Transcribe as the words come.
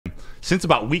since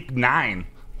about week 9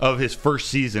 of his first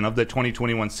season of the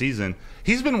 2021 season,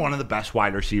 he's been one of the best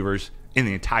wide receivers in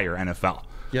the entire NFL.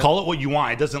 Yep. Call it what you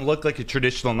want. It doesn't look like a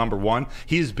traditional number one.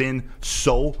 He has been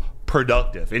so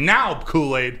productive. And now,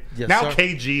 Kool-Aid, now sir.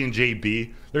 KG and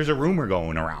JB, there's a rumor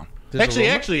going around.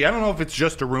 Actually, I don't know if it's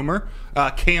just a rumor.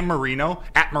 Cam Marino,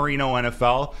 at Marino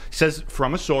NFL, says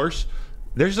from a source,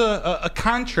 there's a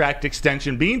contract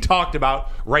extension being talked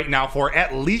about right now for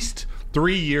at least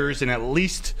 3 years and at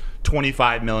least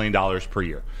 $25 million per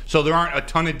year. So there aren't a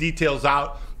ton of details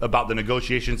out about the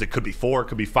negotiations. It could be 4, it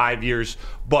could be 5 years.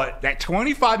 But that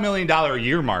 $25 million a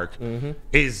year mark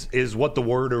is what the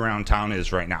word around town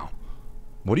is right now.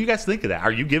 What do you guys think of that?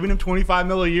 Are you giving him $25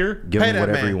 million a year? Give him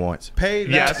whatever he wants. Pay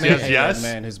that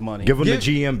man his money. Give him the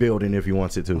GM building if he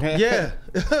wants it to. Yeah,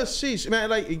 sheesh, man.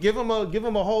 Like give him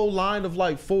a whole line of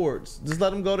like Fords. Just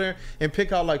let him go there and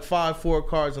pick out like 5 Ford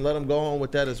cars and let him go home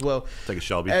with that as well. Take a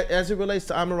Shelby. As it relates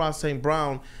to Amon-Ra St.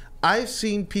 Brown, I've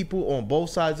seen people on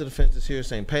both sides of the fences here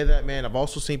saying pay that man. I've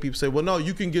also seen people say, well, no,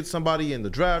 you can get somebody in the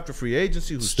draft or free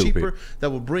agency who's cheaper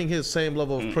that will bring his same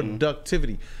level of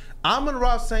productivity.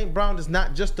 Amon-Ra St. Brown is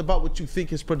not just about what you think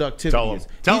his productivity is.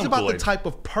 He's about the type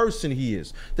of person he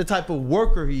is, the type of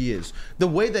worker he is, the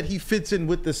way that he fits in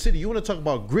with the city. You want to talk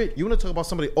about grit. You want to talk about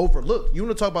somebody overlooked. You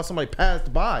want to talk about somebody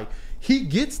passed by. He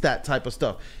gets that type of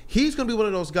stuff. He's going to be one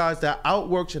of those guys that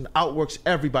outworks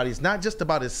everybody. It's not just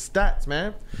about his stats,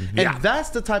 man. And that's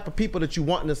the type of people that you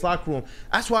want in this locker room.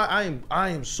 That's why I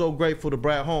am so grateful to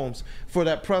Brad Holmes for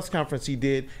that press conference he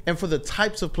did and for the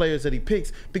types of players that he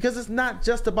picks, because it's not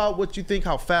just about what you think,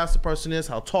 how fast the person is,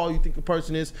 how tall you think the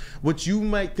person is, what you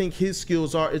might think his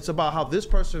skills are. It's about how this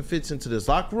person fits into this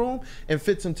locker room and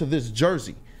fits into this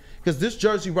jersey. Because this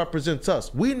jersey represents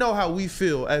us. We know how we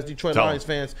feel as Detroit Lions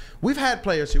fans. We've had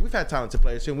players here. We've had talented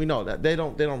players here, and we know that they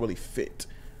don't really fit.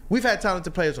 We've had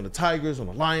talented players on the Tigers, on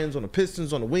the Lions, on the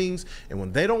Pistons, on the Wings, and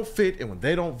when they don't fit and when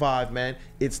they don't vibe, man,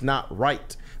 it's not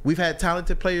right. We've had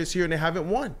talented players here, and they haven't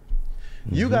won.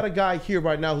 You got a guy here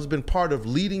right now who's been part of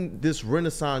leading this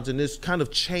renaissance and this kind of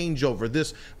changeover.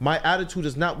 This, my attitude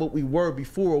is not what we were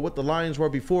before or what the Lions were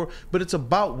before, but it's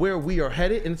about where we are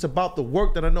headed, and it's about the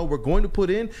work that I know we're going to put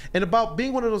in, and about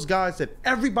being one of those guys that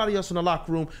everybody else in the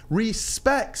locker room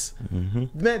respects.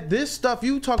 Man, this stuff,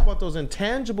 you talk about those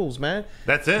intangibles, man.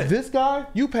 That's it. This guy,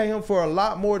 you pay him for a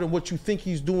lot more than what you think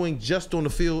he's doing just on the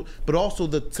field, but also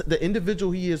the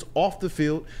individual he is off the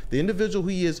field, the individual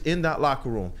he is in that locker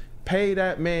room. Pay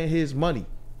that man his money.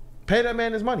 Pay that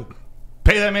man his money.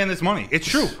 Pay that man his money. It's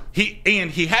true. He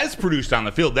has produced on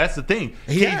the field. That's the thing.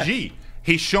 KG,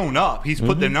 he's shown up. He's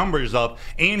put the numbers up,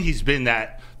 and he's been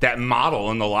that model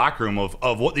in the locker room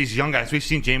of what these young guys. We've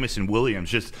seen Jamison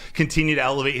Williams just continue to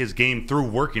elevate his game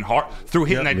through working hard, through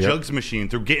hitting that jugs machine,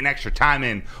 through getting extra time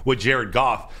in with Jared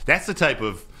Goff. That's the type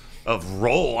of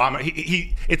role.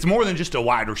 It's more than just a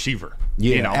wide receiver.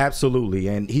 Yeah, you know? Absolutely.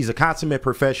 And he's a consummate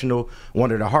professional,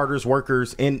 one of the hardest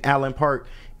workers in Allen Park.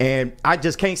 And I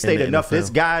just can't state enough. This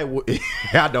guy,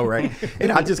 I know, right?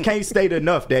 And I just can't state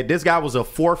enough that this guy was a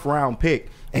 4th-round pick,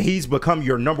 and he's become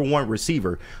your #1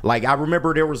 receiver. Like, I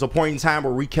remember there was a point in time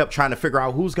where we kept trying to figure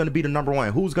out who's going to be the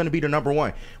 #1, who's going to be the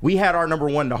 #1. We had our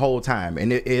 #1 the whole time,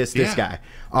 and it's this guy.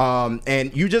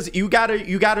 And you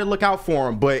gotta look out for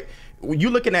him, but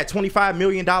you're looking at $25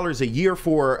 million a year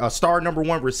for a star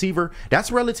 #1 receiver.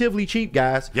 That's relatively cheap,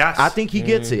 guys. Yes. I think he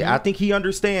gets it. I think he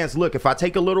understands, look, if I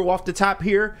take a little off the top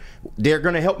here, they're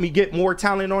going to help me get more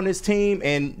talent on this team,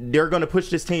 and they're going to push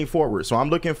this team forward. So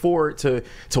I'm looking forward to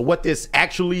what this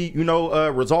actually,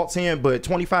 results in. But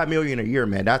 $25 million a year,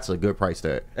 man, that's a good price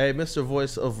tag. Hey, Mr.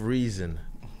 Voice of Reason,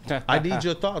 I need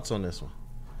your thoughts on this one.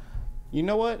 You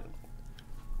know what?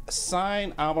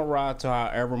 Sign Amon-Ra to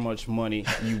however much money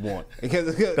you want.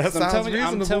 Because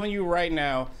I'm telling you right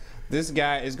now, this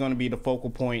guy is going to be the focal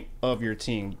point of your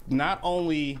team. Not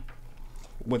only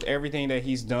with everything that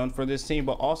he's done for this team,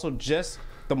 but also just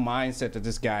the mindset that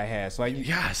this guy has. Like,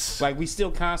 like we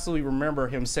still constantly remember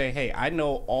him say, hey, I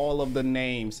know all of the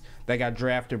names that got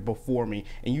drafted before me.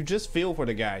 And you just feel for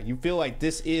the guy. You feel like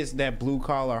this is that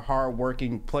blue-collar,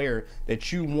 hard-working player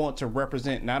that you want to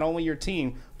represent not only your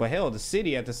team, but hell, the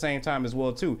city at the same time as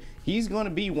well, too. He's going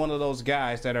to be one of those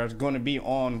guys that are going to be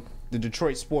on the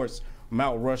Detroit sports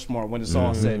Mount Rushmore when it's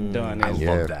all said and done. And I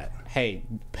love that. Hey,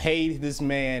 pay this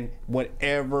man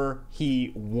whatever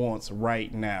he wants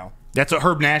right now. That's what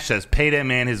Herb Nash says. Pay that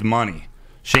man his money.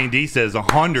 Shane D says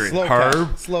 100.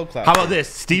 Herb. Slow clap. How about this?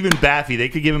 Stephen Baffey. They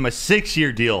could give him a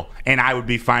 6-year deal, and I would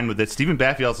be fine with it. Stephen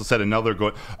Baffey also said another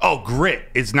good. Oh, grit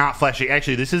is not flashy.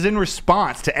 Actually, this is in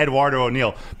response to Eduardo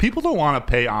O'Neill. People don't want to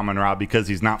pay Amon-Ra because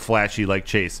he's not flashy like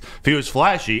Chase. If he was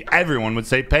flashy, everyone would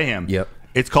say pay him. Yep.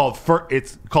 It's called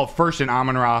First and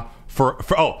Amon-Ra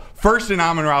First and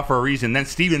Amon-Ra for a reason. Then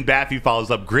Stephen Baffy follows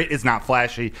up. Grit is not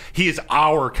flashy. He is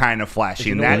our kind of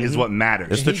flashy, and that is what matters.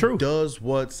 It's the truth. He does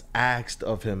what's asked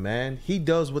of him, man. He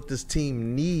does what this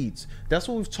team needs. That's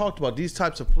what we've talked about. These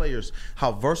types of players,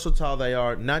 how versatile they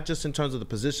are, not just in terms of the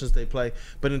positions they play,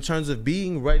 but in terms of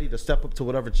being ready to step up to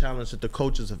whatever challenge that the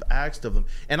coaches have asked of them.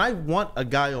 And I want a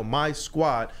guy on my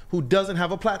squad who doesn't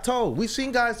have a plateau. We've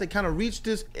seen guys that kind of reach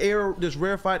this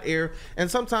rarefied air,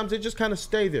 and sometimes they just kind of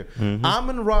stay there.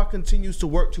 Amon-Ra continues to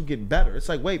work to get better. It's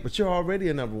like, wait, but you're already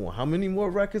a number one. How many more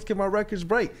records can my records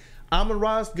break?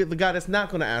 Amon-Ra's the guy that's not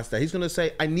going to ask that. He's going to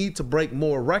say, I need to break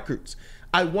more records.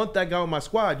 I want that guy on my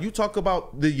squad. You talk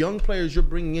about the young players you're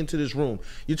bringing into this room.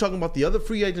 You're talking about the other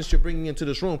free agents you're bringing into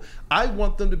this room. I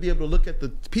want them to be able to look at the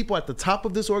people at the top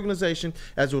of this organization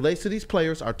as it relates to these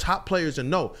players, our top players, and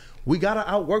know we got to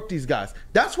outwork these guys.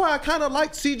 That's why I kind of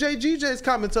like GJ's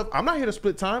comments of, I'm not here to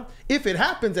split time. If it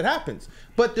happens, it happens.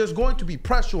 But there's going to be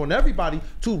pressure on everybody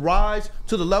to rise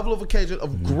to the level of occasion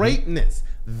of greatness.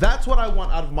 That's what I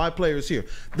want out of my players here.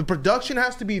 The production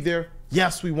has to be there.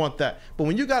 Yes, we want that. But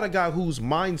when you got a guy whose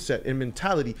mindset and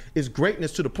mentality is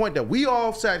greatness to the point that we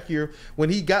all sat here when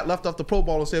he got left off the Pro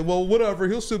Bowl and said, well, whatever,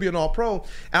 he'll still be an All-Pro.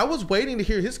 I was waiting to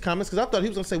hear his comments because I thought he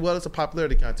was going to say, well, it's a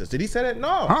popularity contest. Did he say that?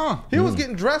 No. He was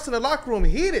getting dressed in the locker room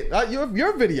heated.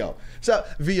 Your video. So,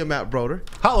 via Matt Broder.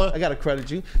 Holla. I got to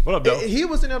credit you. What up, Bill? He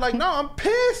was in there like, no, I'm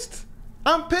pissed.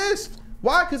 I'm pissed.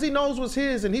 Why? Because he knows what's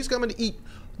his, and he's coming to eat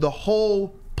the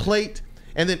whole plate.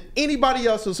 And then anybody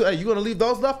else will say, hey, you going to leave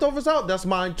those leftovers out? That's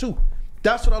mine too.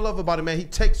 That's what I love about him, man. He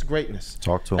takes greatness.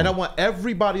 Talk to him. And I want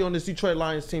everybody on this Detroit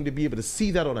Lions team to be able to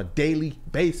see that on a daily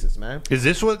basis, man. Is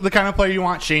this what the kind of player you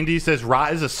want? Shane D says Ra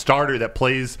is a starter that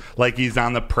plays like he's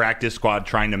on the practice squad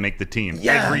trying to make the team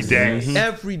every day.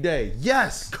 Every day.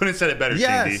 Yes. Couldn't have said it better,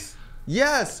 Shane D.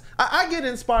 Yes. I get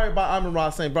inspired by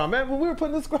Amon-Ra St. Brown. Man, when we were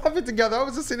putting this graphic together, I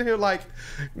was just sitting here like,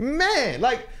 man,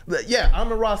 like, yeah,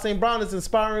 Amon-Ra St. Brown is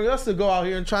inspiring us to go out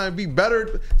here and try and be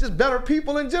better, just better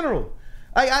people in general.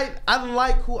 I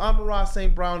like who Amon-Ra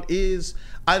St. Brown is.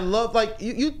 I love, like,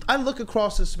 I look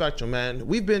across the spectrum, man.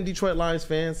 We've been Detroit Lions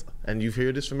fans, and you've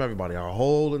heard this from everybody our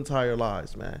whole entire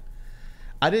lives, man.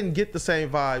 I didn't get the same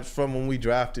vibes from when we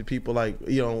drafted people like,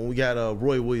 when we got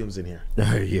Roy Williams in here.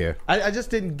 Yeah. I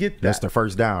just didn't get that. That's the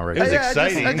first down, right? It was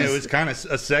exciting. It was kind of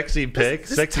a sexy pick,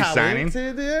 sexy signing.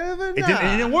 It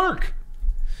didn't work.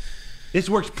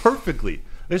 This works perfectly.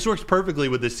 This works perfectly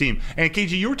with this team. And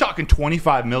KG, you were talking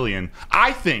 $25 million.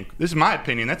 I think, this is my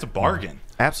opinion, that's a bargain.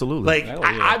 Absolutely. Like,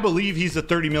 I believe he's a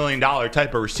 $30 million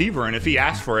type of receiver, and if he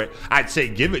asks for it, I'd say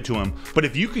give it to him. But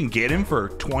if you can get him for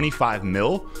 $25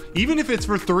 million, even if it's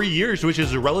for 3 years, which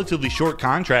is a relatively short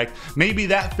contract, maybe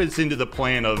that fits into the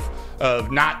plan of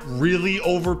not really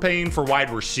overpaying for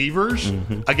wide receivers.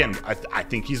 Again, I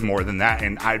think he's more than that,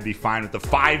 and I'd be fine with the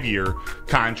 5-year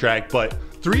contract, but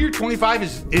 3 year 25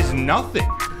 is nothing.